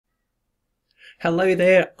Hello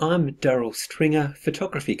there, I'm Daryl Stringer,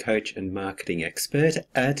 photography coach and marketing expert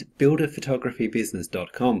at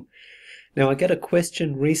builderphotographybusiness.com. Now I get a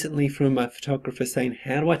question recently from a photographer saying,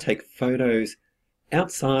 how do I take photos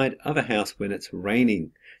outside of a house when it's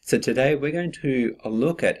raining? So today we're going to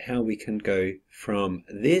look at how we can go from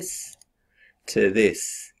this to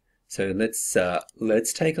this. So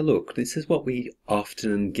let's take a look. This is what we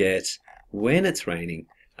often get when it's raining.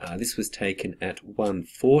 This was taken at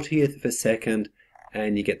 1/40th of a second,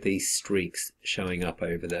 and you get these streaks showing up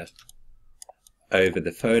over the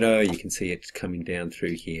photo. You can see it coming down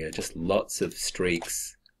through here, just lots of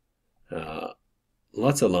streaks,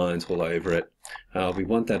 lots of lines all over it. We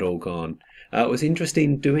want that all gone. It was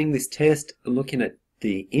interesting doing this test, looking at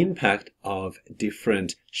the impact of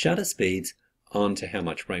different shutter speeds onto how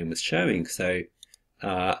much rain was showing. So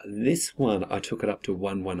this one, I took it up to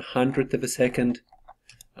 1/100th of a second.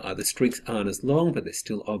 The streaks aren't as long, but they're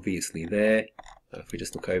still obviously there. If we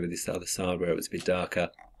just look over this other side where it was a bit darker,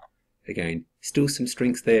 again, still some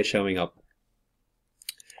streaks there showing up.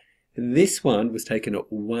 This one was taken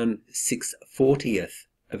at 1/640th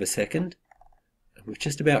of a second. We've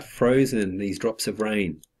just about frozen these drops of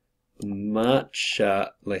rain. Much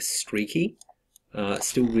less streaky,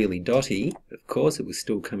 still really dotty. Of course, it was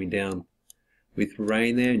still coming down with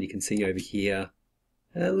rain there, and you can see over here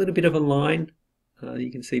a little bit of a line.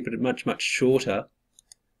 You can see, but much shorter.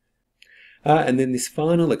 And then this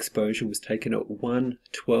final exposure was taken at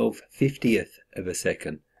 1/1250th of a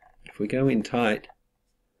second. If we go in tight,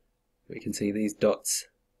 we can see these dots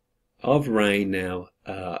of rain now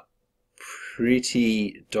are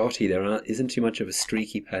pretty dotty. There isn't too much of a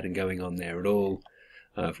streaky pattern going on there at all.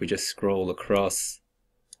 If we just scroll across,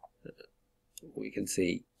 we can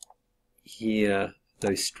see here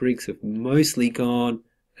those streaks have mostly gone,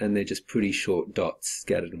 and they're just pretty short dots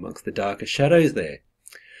scattered amongst the darker shadows there.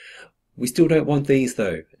 We still don't want these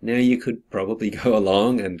though. Now you could probably go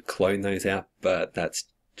along and clone those out, but that's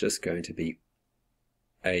just going to be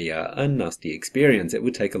a nasty experience. It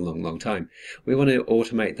would take a long time. We want to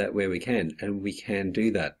automate that where we can, and we can do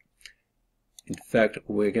that. In fact,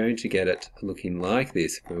 we're going to get it looking like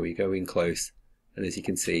this, where we go in close, and as you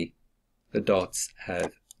can see, the dots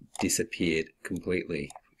have disappeared completely.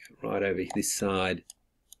 We go right over this side.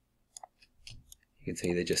 You can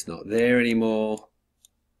see they're just not there anymore.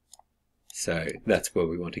 So that's where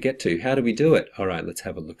we want to get to. How do we do it? All right, let's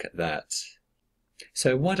have a look at that.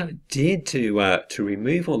 So what I did to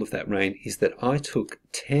remove all of that rain is that I took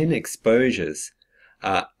 10 exposures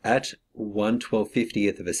at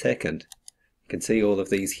 1/1250th of a second. You can see all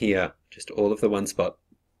of these here, just all of the one spot.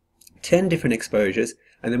 10 different exposures,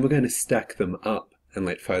 and then we're going to stack them up and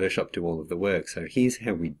let Photoshop do all of the work. So here's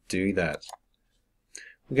how we do that.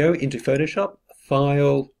 We go into Photoshop,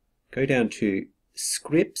 File, go down to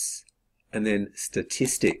Scripts, and then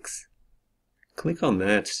Statistics. Click on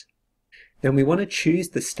that. Then we want to choose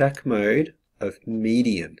the stack mode of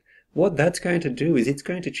median. What that's going to do is it's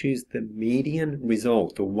going to choose the median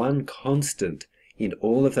result, the one constant in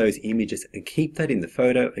all of those images, and keep that in the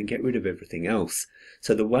photo and get rid of everything else.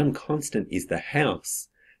 So the one constant is the house.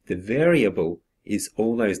 The variable is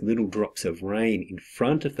all those little drops of rain in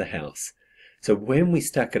front of the house. So when we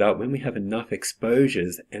stack it up, when we have enough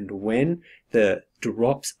exposures, and when the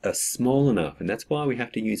drops are small enough, and that's why we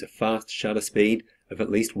have to use a fast shutter speed of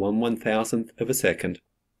at least 1/1000th of a second,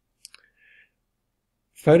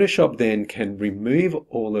 Photoshop then can remove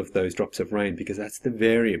all of those drops of rain, because that's the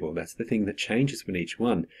variable, that's the thing that changes with each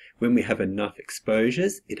one. When we have enough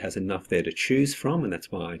exposures, it has enough there to choose from, and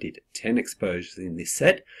that's why I did 10 exposures in this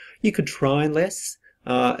set. You could try less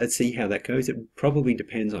and see how that goes. It probably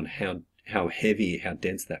depends on how heavy, how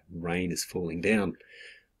dense that rain is falling down.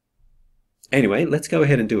 Anyway, let's go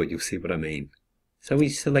ahead and do it. You'll see what I mean. So we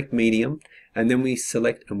select medium, and then we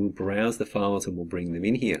select and we'll browse the files and we'll bring them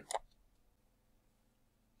in here.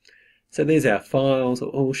 So there's our files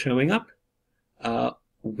all showing up.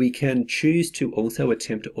 We can choose to also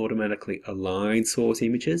attempt to automatically align source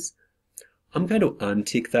images. I'm going to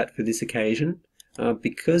untick that for this occasion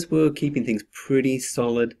because we're keeping things pretty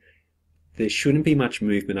solid. There shouldn't be much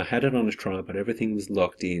movement. I had it on a tripod, everything was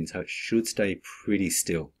locked in, so it should stay pretty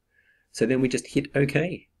still. So then we just hit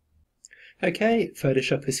OK. Okay,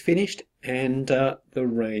 Photoshop has finished and the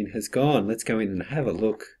rain has gone. Let's go in and have a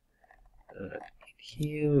look.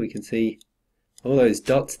 Here we can see all those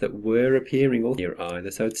dots that were appearing all here either,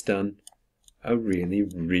 so it's done a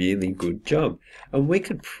really good job. And we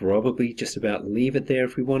could probably just about leave it there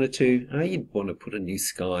if we wanted to. You'd want to put a new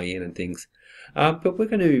sky in and things. But we're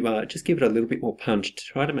going to just give it a little bit more punch to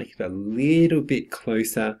try to make it a little bit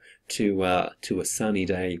closer to a sunny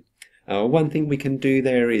day. One thing we can do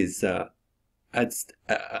there is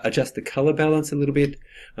adjust the color balance a little bit.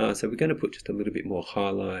 So we're going to put just a little bit more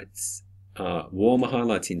highlights, warmer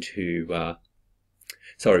highlights into,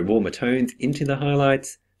 warmer tones into the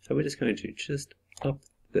highlights. So we're just going to just up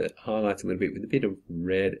the highlights a little bit with a bit of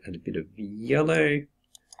red and a bit of yellow.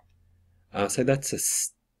 So that's a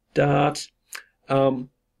start. I'm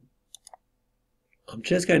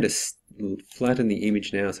just going to flatten the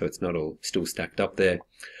image now so it's not all still stacked up there.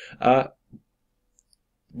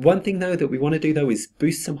 One thing though that we want to do though is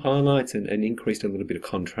boost some highlights and increase a little bit of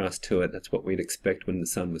contrast to it. That's what we'd expect when the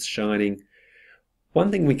sun was shining.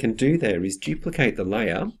 One thing we can do there is duplicate the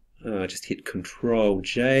layer. Just hit Control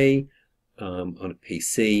J on a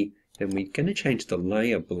PC. Then we're going to change the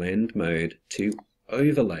layer blend mode to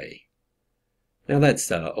overlay. Now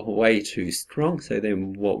that's way too strong, so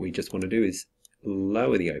then what we just want to do is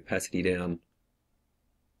lower the opacity down.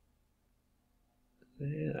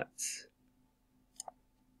 There,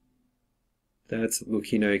 that's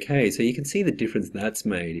looking okay. So you can see the difference that's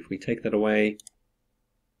made. If we take that away,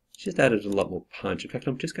 it's just added a lot more punch. In fact,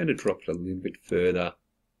 I'm just going to drop it a little bit further,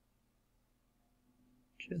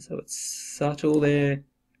 just so it's subtle there,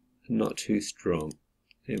 and not too strong.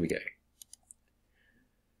 There we go.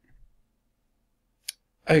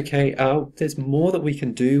 Okay, there's more that we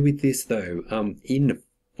can do with this though. In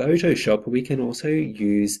Photoshop, we can also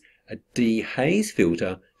use a dehaze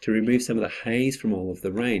filter to remove some of the haze from all of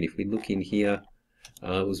the rain. If we look in here,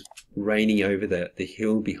 it was raining over the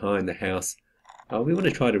hill behind the house. We want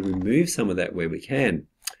to try to remove some of that where we can.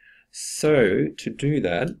 So to do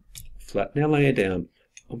that, flatten our layer down.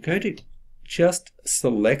 I'm going to just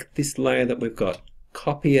select this layer that we've got,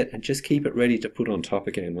 copy it, and just keep it ready to put on top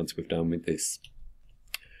again once we've done with this.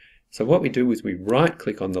 So what we do is we right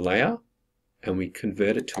click on the layer and we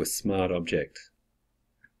convert it to a smart object.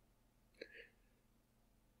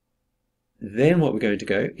 Then what we're going to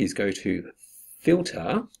go is go to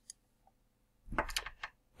Filter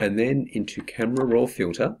and then into Camera Raw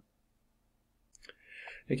Filter.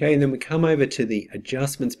 Okay, and then we come over to the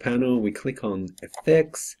Adjustments panel, we click on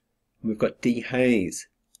Effects, and we've got Dehaze.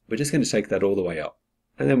 We're just going to take that all the way up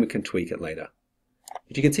and then we can tweak it later.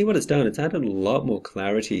 But you can see what it's done. It's added a lot more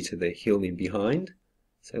clarity to the hill in behind.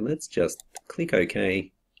 So let's just click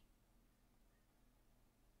OK.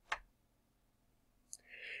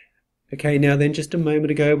 Okay, now then, just a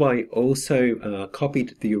moment ago I also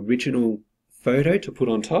copied the original photo to put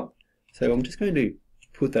on top. So I'm just going to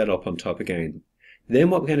put that up on top again. Then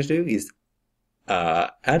what we're going to do is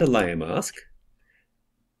add a layer mask,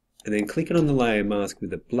 and then click it on the layer mask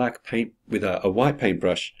with a black paint, with a white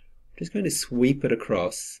paintbrush. I'm just going to sweep it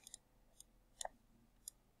across.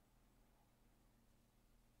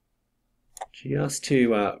 Just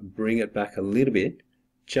to bring it back a little bit,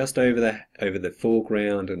 just over the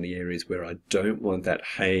foreground and the areas where I don't want that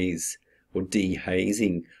haze or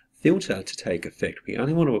dehazing filter to take effect. We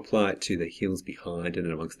only want to apply it to the hills behind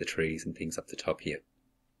and amongst the trees and things up the top here.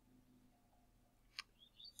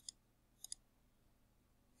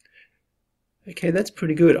 Okay, that's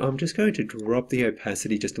pretty good. I'm just going to drop the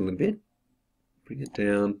opacity just a little bit, bring it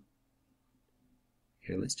down.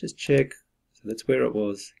 Okay, let's just check. So that's where it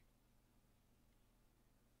was.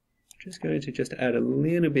 Just going to just add a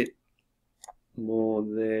little bit more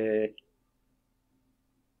there.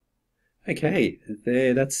 Okay,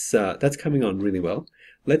 there, that's coming on really well.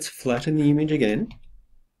 Let's flatten the image again.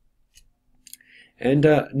 And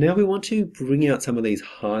now we want to bring out some of these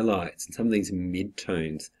highlights and some of these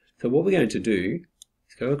mid-tones. So what we're going to do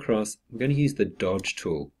is go across, we're going to use the dodge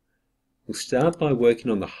tool. We'll start by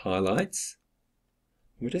working on the highlights.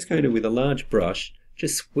 We're just going to, with a large brush,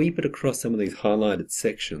 just sweep it across some of these highlighted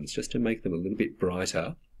sections just to make them a little bit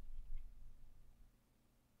brighter.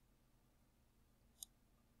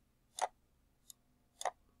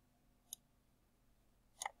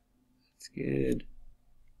 That's good.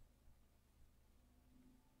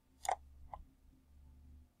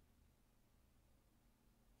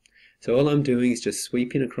 So all I'm doing is just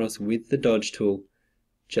sweeping across with the dodge tool,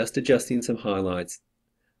 just adjusting some highlights,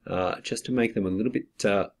 just to make them a little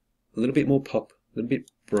bit more pop, a little bit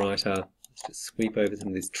brighter. Let's just sweep over some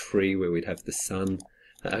of this tree where we'd have the sun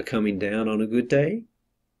coming down on a good day.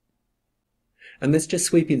 And let's just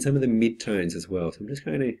sweep in some of the mid-tones as well. So I'm just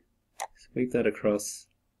going to sweep that across,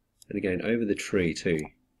 and again over the tree too.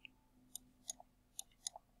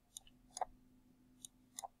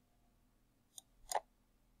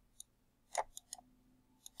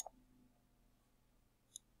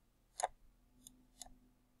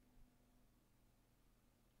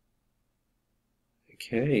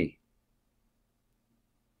 Okay.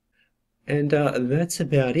 And that's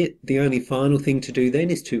about it. The only final thing to do then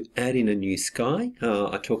is to add in a new sky.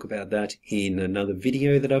 I talk about that in another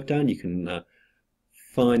video that I've done. You can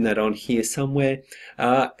find that on here somewhere.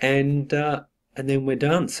 And then we're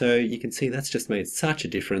done. So you can see that's just made such a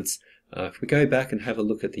difference. If we go back and have a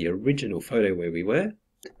look at the original photo where we were,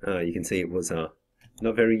 you can see it was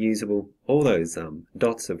not very usable. All those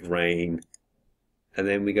dots of rain. And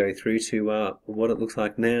then we go through to what it looks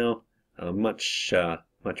like now. Much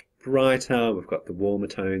brighter. We've got the warmer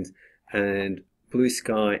tones, and blue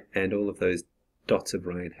sky, and all of those dots of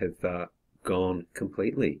rain have gone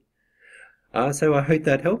completely. So I hope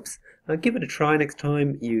that helps. Give it a try next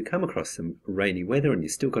time you come across some rainy weather and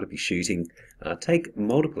you've still got to be shooting. Take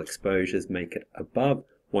multiple exposures, make it above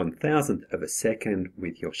 1,000th of a second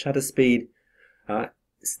with your shutter speed.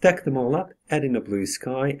 Stack them all up, add in a blue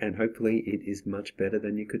sky, and hopefully it is much better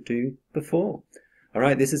than you could do before.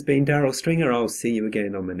 Alright, this has been Darryl Stringer. I'll see you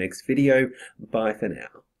again on the next video. Bye for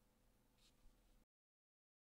now.